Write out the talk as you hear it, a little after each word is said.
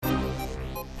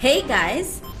Hey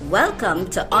guys, welcome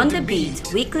to On the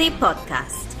Beat weekly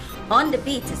podcast. On the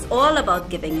Beat is all about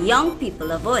giving young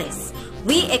people a voice.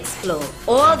 We explore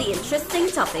all the interesting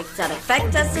topics that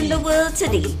affect us in the world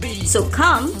today. So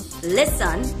come,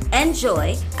 listen,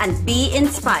 enjoy, and be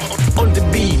inspired. On the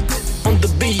beat, on the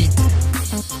beat.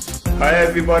 Hi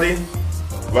everybody,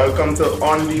 welcome to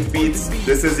On the Beat.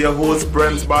 This is your host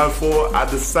Brent Balfour. At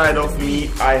the side of me,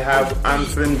 I have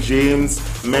Anselm James,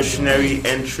 missionary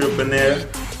entrepreneur.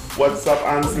 What's up,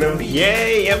 Anselm?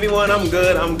 Yay, everyone, I'm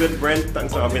good, Brent.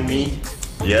 Thanks for having me.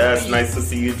 Yes, nice to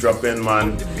see you drop in,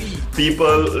 man.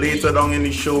 People, later down in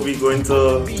the show, we're going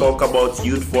to talk about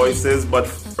youth voices, but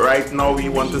right now we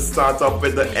want to start up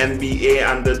with the NBA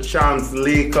and the Champs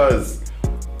Lakers.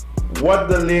 What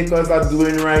the Lakers are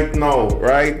doing right now,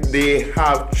 right? They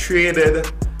have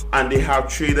traded, and they have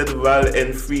traded well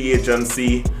in free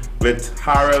agency, with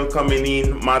Harrell coming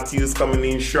in, Matthews coming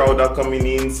in, Schroeder coming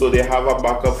in, so they have a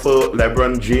backup for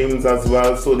LeBron James as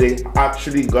well, so they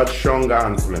actually got stronger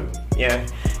and slim. Yeah,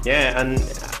 and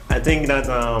I think that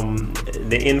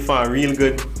they're in for a real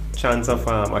good chance of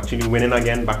actually winning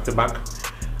again back to back.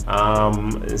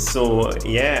 So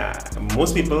yeah,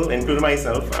 most people, including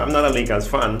myself, I'm not a Lakers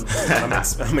fan.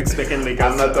 I'm expecting Lakers.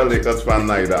 I'm not a Lakers fan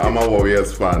neither. I'm a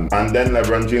Warriors fan. And then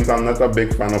LeBron James, I'm not a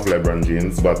big fan of LeBron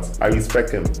James, but I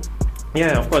respect him.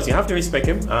 Yeah, of course, you have to respect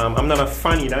him. I'm not a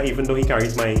fan either, even though he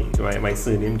carries my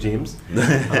surname, James.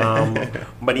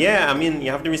 But yeah, I mean,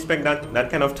 you have to respect that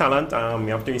kind of talent.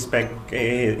 You have to respect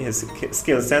his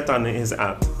skill set and his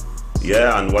art.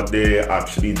 Yeah, and what they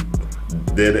actually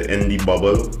did in the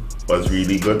bubble was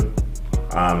really good.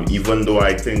 Even though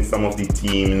I think some of the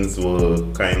teams were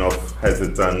kind of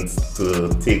hesitant to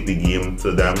take the game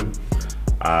to them,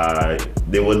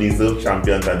 they were deserved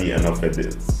champions at the end of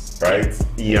it. Right?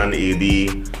 E and AD,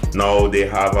 now they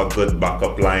have a good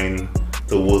backup line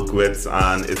to work with,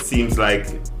 and it seems like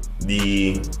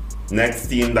the next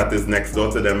team that is next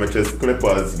door to them, which is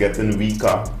Clippers, getting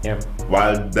weaker,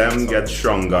 while them get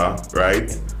stronger,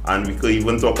 right? And we could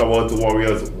even talk about the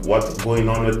Warriors. What's going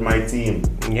on with my team?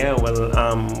 Yeah, well,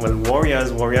 Warriors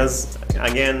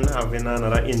again having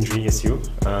another injury issue.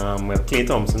 Klay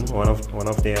Thompson, one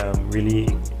of their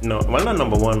not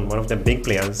number one of the big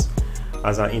players,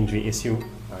 has an injury issue.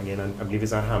 Again, I believe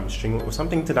it's a hamstring or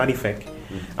something to that effect.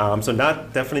 So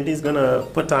that definitely is gonna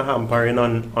put a hampering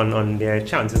on their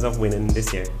chances of winning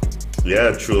this year.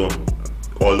 Yeah, true.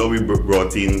 Although we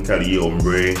brought in Kelly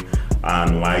Oubre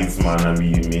and Wiseman, and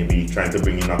we may be trying to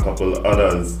bring in a couple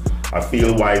others, I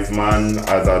feel Wiseman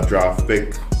as a draft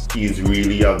pick, he's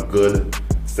really a good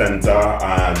center,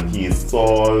 and he is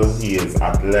tall, he is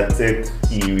athletic,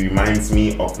 he reminds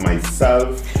me of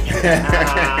myself.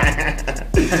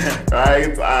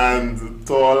 Right? And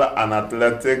tall and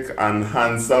athletic and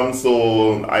handsome,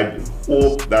 so I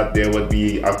hope that there would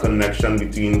be a connection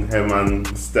between him and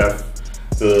Steph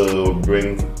to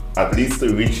bring at least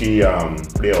to reach the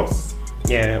playoffs.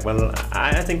 Yeah, well,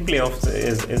 I think playoffs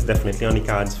is definitely on the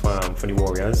cards for the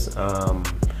Warriors.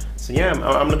 So yeah,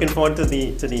 I'm looking forward to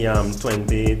the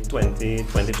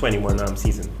 2020-2021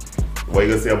 season. What are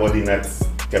you gonna say about the Nets?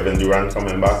 Kevin Durant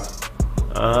coming back?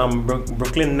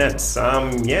 Brooklyn Nets.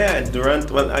 Yeah,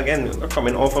 Durant. Well, again,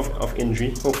 coming off of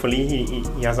injury. Hopefully, he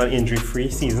has an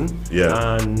injury-free season.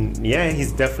 Yeah. And yeah,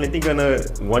 he's definitely gonna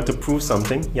want to prove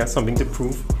something. He has something to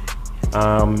prove.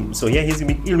 So yeah,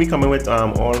 he'll be coming with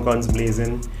all guns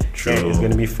blazing. True. Yeah, it's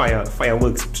gonna be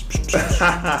fireworks.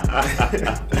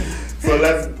 So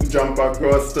let's jump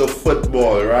across to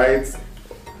football, right?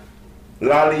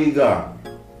 La Liga.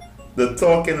 The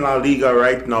talk in La Liga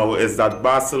right now is that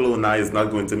Barcelona is not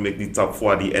going to make the top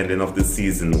 4 at the ending of the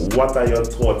season. What are your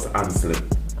thoughts, Anselm?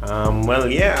 Well,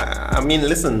 yeah, I mean,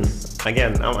 listen,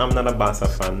 again, I'm not a Barca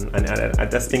fan, and I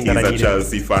just think that He's a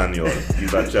Chelsea fan, y'all.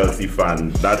 He's a Chelsea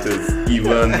fan. That is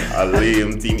even a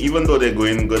lame team, even though they're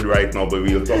going good right now, but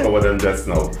we'll talk about them just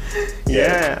now.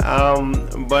 Yeah,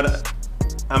 but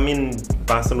I mean,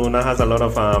 Barcelona has a lot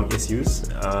of issues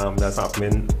that's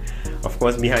happening, of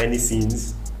course, behind the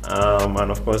scenes,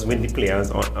 and of course with the players,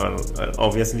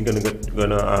 obviously gonna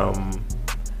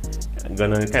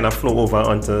kind of flow over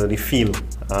onto the field.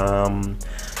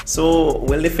 So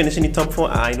will they finish in the top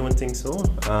 4? I don't think so.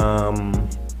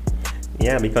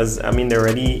 Yeah, because I mean they're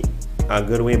already a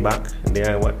good way back.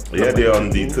 They're what? Yeah, they're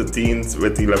on the 13th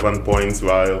with 11 points,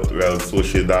 while Real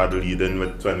Sociedad leading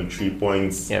with 23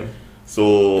 points. Yeah.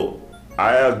 So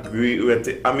I agree with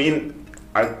it. I mean,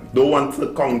 I don't want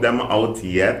to count them out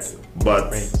yet,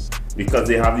 but because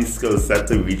they have the skill set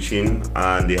to reach in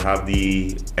and they have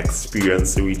the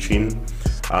experience to reach in.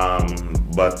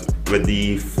 But with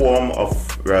the form of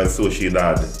Real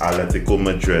Sociedad, Atletico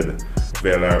Madrid,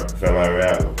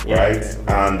 Villarreal, right?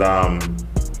 And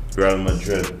Real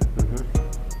Madrid.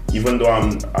 Even though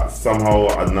I'm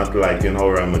not liking how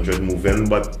Real Madrid moving,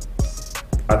 but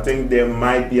I think there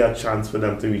might be a chance for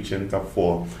them to reach in top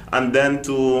 4. And then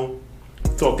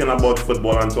talking about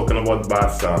football and talking about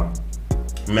Barca,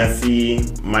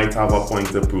 Messi might have a point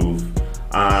to prove.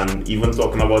 And even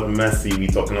talking about Messi, we're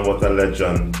talking about a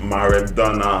legend.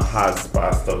 Maradona has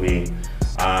passed away,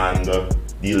 and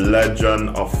the legend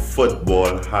of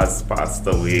football has passed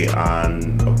away.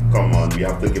 And come on, we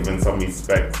have to give him some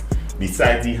respect.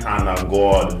 Besides the hand of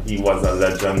God, he was a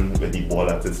legend with the ball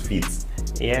at his feet.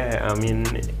 Yeah, I mean,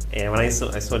 when I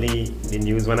saw the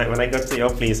news, when I got to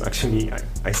your place, actually,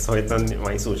 I saw it on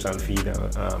my social feed,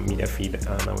 media feed,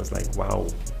 and I was like, wow,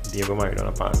 Diego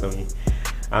Maradona passed away.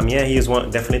 Yeah, he is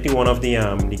definitely one of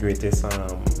the greatest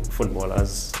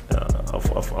footballers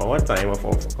of our time,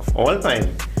 of all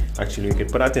time. Actually, we could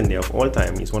put that in there, of all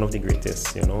time. He's one of the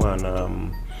greatest,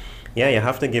 and yeah, you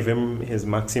have to give him his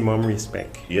maximum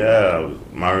respect. Yeah,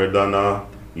 Maradona,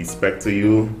 respect to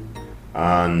you,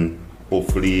 and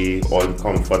hopefully all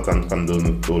comfort and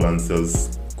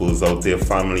condolences goes out to your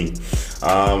family.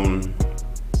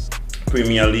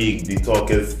 Premier League, the talk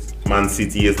is Man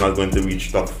City is not going to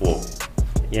reach top 4.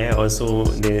 Yeah, also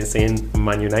they're saying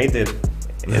Man United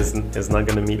is not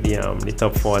going to meet the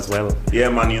top 4 as well. Yeah,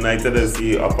 Man United is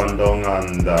up and down,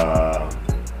 and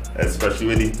especially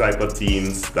with the type of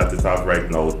teams that it have right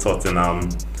now, Tottenham,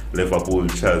 Liverpool,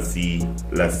 Chelsea,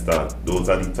 Leicester, those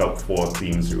are the top 4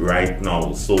 teams right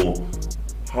now. So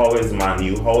how is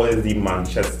how is the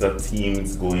Manchester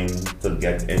teams going to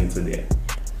get into there?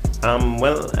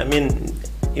 Well, I mean,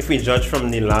 if we judge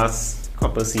from the last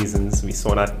couple seasons, we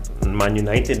saw that Man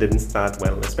United didn't start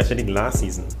well, especially last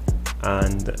season.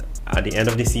 And at the end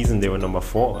of the season, they were number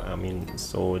 4. I mean,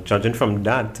 so judging from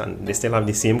that, and they still have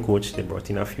the same coach, they brought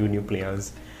in a few new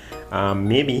players.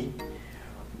 Maybe,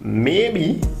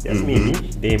 just maybe,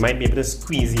 they might be able to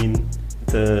squeeze in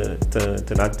to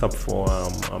that top 4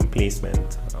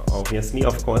 placement. Obviously,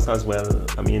 of course, as well.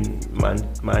 I mean,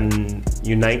 Man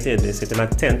United is sitting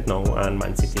at 10th now, and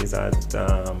Man City is at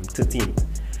 13th,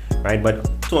 right? But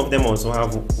 2 of them also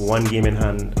have 1 game in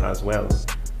hand as well.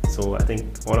 So I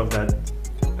think all of that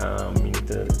you need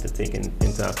to take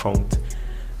into account.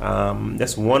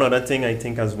 There's one other thing I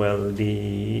think as well,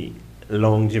 the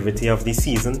longevity of the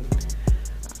season.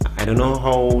 I don't know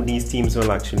how these teams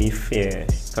will actually fare,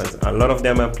 because a lot of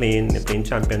them they're playing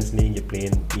Champions League, you're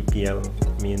playing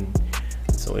EPL. I mean,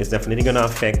 so it's definitely going to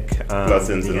affect plus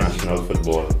international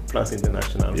football. Plus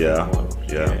international football.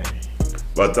 Yeah.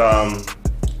 But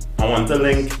I want to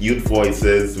link youth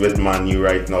voices with Man U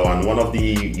right now, and one of the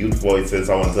youth voices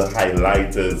I want to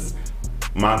highlight is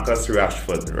Marcus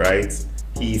Rashford, right?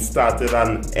 He started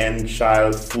an End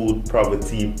Child Food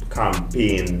Poverty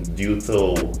campaign due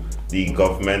to the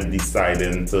government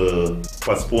deciding to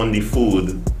postpone the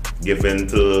food given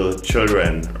to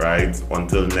children, right,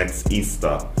 until next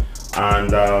Easter.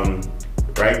 And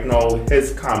right now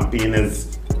his campaign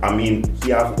is, I mean, he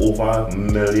have over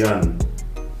 1 million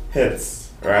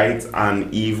hits, right?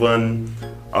 And even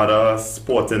other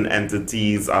sporting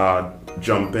entities are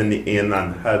jumping in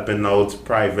and helping out.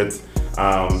 Private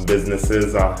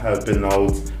businesses are helping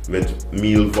out with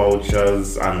meal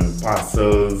vouchers and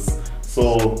parcels.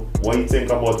 So what do you think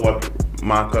about what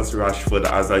Marcus Rashford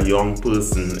as a young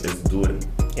person is doing?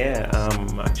 Yeah,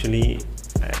 actually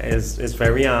it's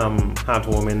very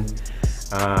heartwarming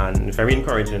and very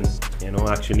encouraging. You know,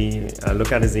 actually I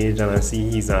look at his age and I see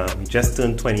he's just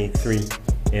turned 23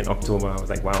 in October. I was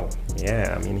like, wow,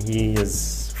 yeah, I mean, he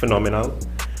is phenomenal.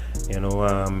 You know,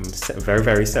 very,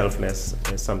 very selfless.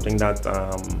 It's something that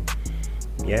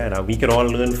that we could all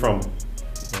learn from.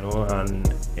 You know,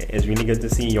 and it's really good to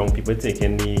see young people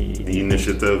taking the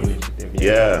initiative.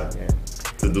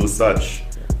 To do such.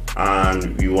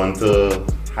 And we want to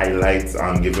highlight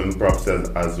and give him props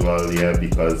as well,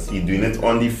 because he's doing it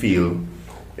on the field.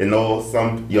 You know,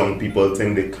 some young people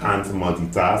think they can't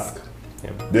multitask.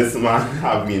 This man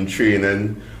have been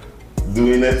training,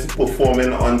 doing it,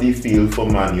 performing on the field for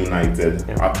Man United,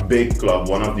 a big club,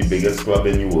 one of the biggest clubs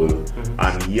in the world,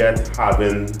 and yet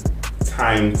having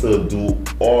time to do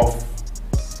off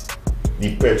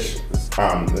the pitch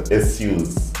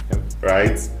issues,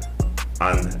 right?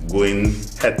 And going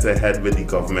head to head with the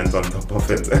government on top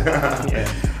of it.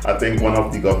 I think one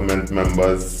of the government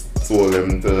members told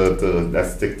him to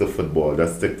let's stick to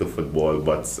football.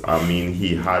 But I mean,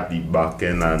 he had the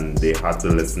backing and they had to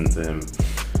listen to him.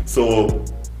 So,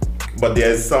 but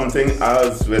there's something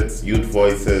else with youth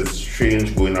voices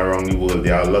strange going around the world.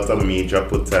 There are a lot of major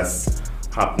protests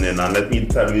happening, and let me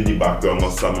tell you the background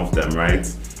of some of them, right?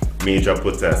 major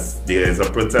protests. There is a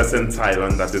protest in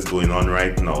Thailand that is going on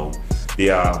right now. They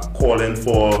are calling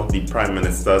for the Prime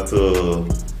Minister to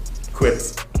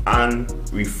quit and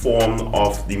reform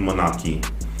of the monarchy.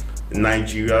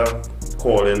 Nigeria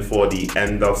calling for the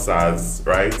end of SARS,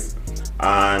 right?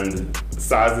 And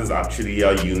SARS is actually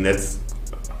a unit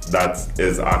that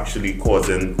is actually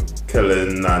causing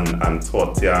killing and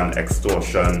torture and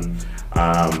extortion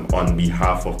on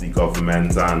behalf of the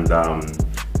government, and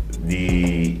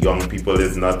the young people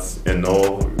is not,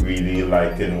 really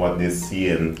liking what they're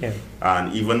seeing. Yeah.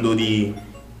 And even though the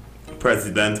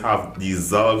president have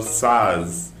dissolved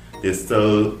SARS, they're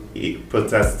still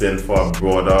protesting for a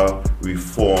broader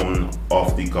reform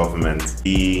of the government.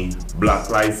 The Black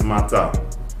Lives Matter,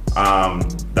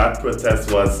 that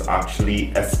protest was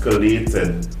actually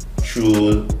escalated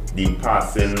through the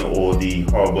passing or the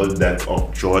horrible death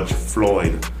of George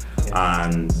Floyd.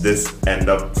 And this ended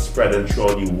up spreading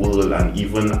throughout the world, and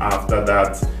even after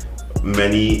that,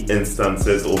 many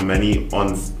instances or many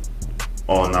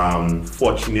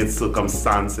unfortunate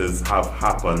circumstances have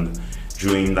happened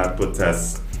during that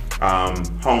protest.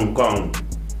 Hong Kong,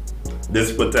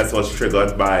 this protest was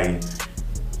triggered by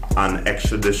an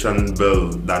extradition bill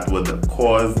that would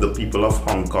cause the people of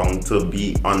Hong Kong to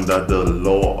be under the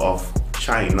law of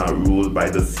China, ruled by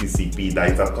the CCP,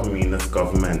 that is a communist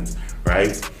government,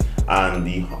 right? And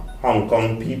the Hong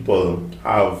Kong people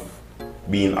have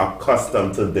been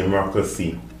accustomed to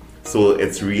democracy. So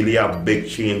it's really a big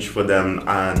change for them.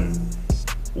 And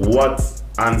what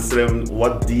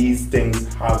these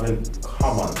things have in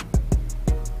common?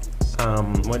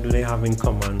 What do they have in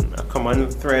common? A common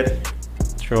thread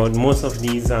throughout most of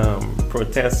these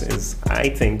protests is, I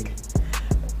think,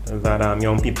 that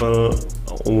young people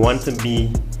want to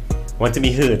be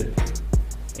heard.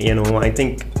 I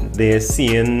think they're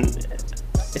seeing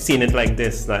it like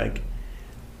this, like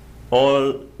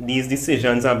all these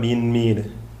decisions are being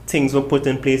made. Things were put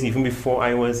in place even before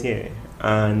I was here,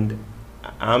 and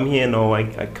I'm here now.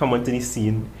 I come onto the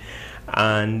scene,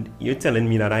 and you're telling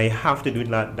me that I have to do it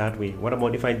that way. What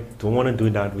about if I don't want to do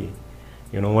it that way?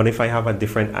 What if I have a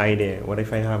different idea? What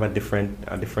if I have a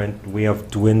different way of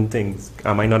doing things?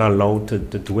 Am I not allowed to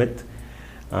do it?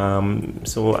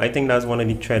 So I think that's one of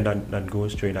the thread that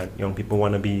goes through, that young people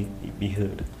want to be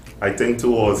heard. I think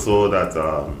too also that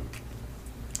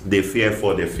they fear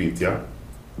for their future,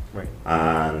 right?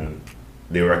 And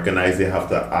they recognize they have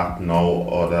to act now,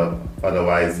 or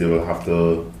otherwise they will have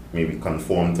to maybe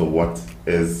conform to what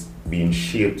is being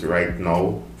shaped right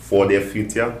now for their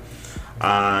future.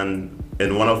 And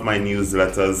in one of my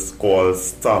newsletters called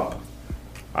Stop,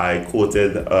 I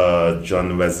quoted a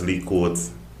John Wesley quote,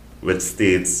 which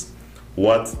states,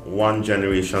 "What one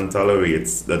generation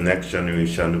tolerates, the next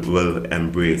generation will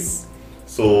embrace."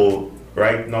 So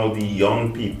right now, the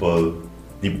young people,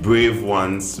 the brave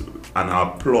ones, and I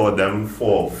applaud them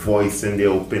for voicing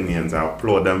their opinions. I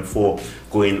applaud them for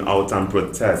going out and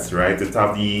protest, right? It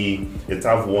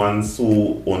have ones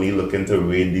who only looking to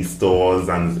raid the stores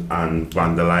and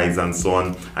vandalize and so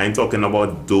on. I ain't talking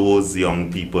about those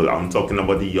young people. I'm talking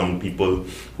about the young people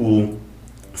who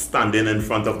standing in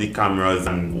front of the cameras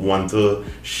and want to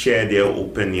share their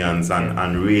opinions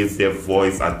and raise their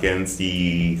voice against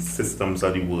the systems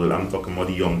of the world. I'm talking about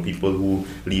the young people who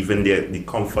live in the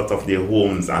comfort of their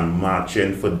homes and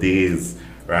marching for days,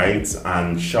 right?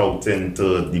 And shouting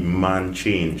to demand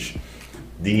change.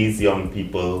 These young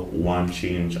people want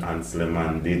change, and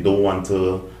Suleiman, they don't want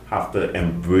to have to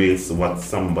embrace what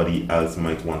somebody else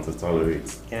might want to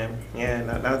tolerate.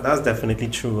 That's definitely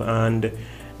true. And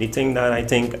the thing that I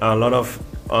think a lot of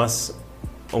us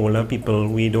older people,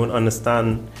 we don't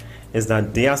understand, is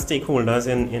that they are stakeholders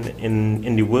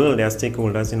in the world. They are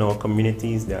stakeholders in our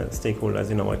communities. They are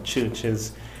stakeholders in our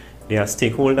churches. They are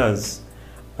stakeholders.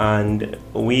 And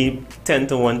we tend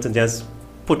to want to just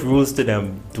put rules to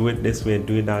them. Do it this way,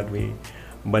 do it that way.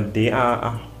 But they are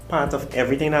a part of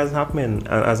everything that's happening.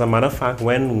 And as a matter of fact,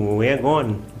 when we're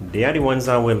gone, they are the ones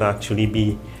that will actually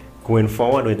be going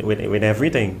forward with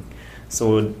everything.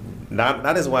 So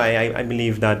that is why I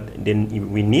believe that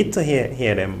we need to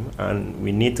hear them, and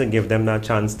we need to give them that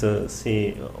chance to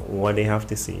say what they have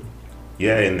to say.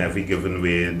 Yeah, in every given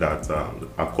way that,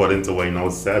 according to what you now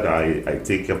said, I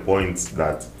take your point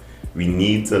that we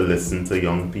need to listen to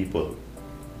young people.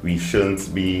 We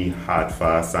shouldn't be hard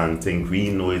fast and think we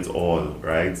know it all,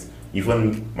 right?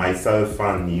 Even myself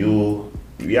and you,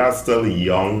 we are still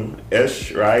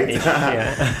young-ish, right?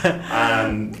 Yeah.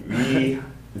 And we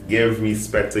give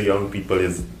respect to young people.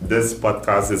 This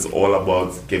podcast is all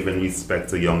about giving respect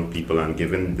to young people and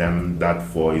giving them that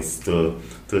voice to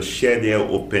share their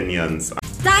opinions.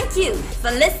 Thank you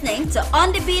for listening to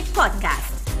On the Beat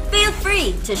podcast.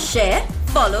 free to share,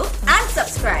 follow, and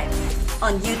subscribe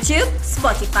on YouTube,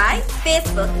 Spotify,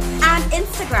 Facebook, and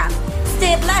Instagram.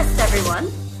 Stay blessed,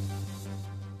 everyone.